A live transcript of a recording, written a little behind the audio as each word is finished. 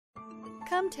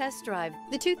Come test drive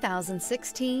the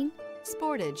 2016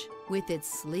 Sportage. With its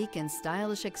sleek and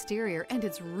stylish exterior and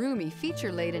its roomy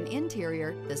feature-laden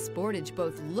interior, the Sportage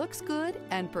both looks good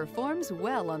and performs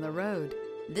well on the road.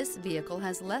 This vehicle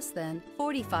has less than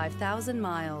 45,000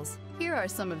 miles. Here are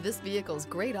some of this vehicle's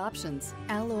great options: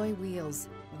 alloy wheels,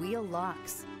 wheel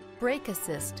locks, brake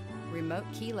assist, remote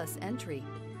keyless entry,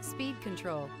 speed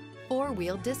control,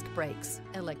 four-wheel disc brakes,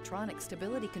 electronic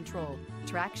stability control,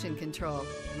 traction control,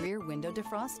 rear window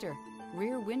defroster,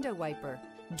 rear window wiper.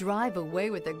 Drive away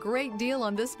with a great deal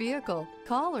on this vehicle.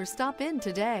 Call or stop in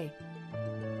today.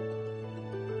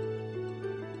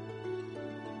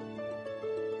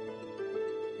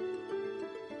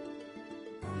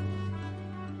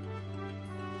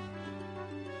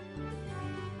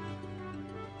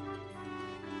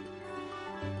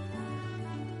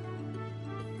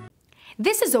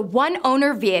 This is a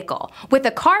one-owner vehicle with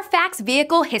a Carfax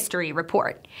Vehicle History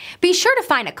Report. Be sure to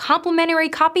find a complimentary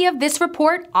copy of this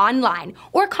report online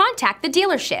or contact the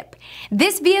dealership.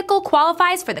 This vehicle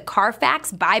qualifies for the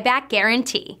Carfax Buyback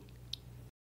Guarantee.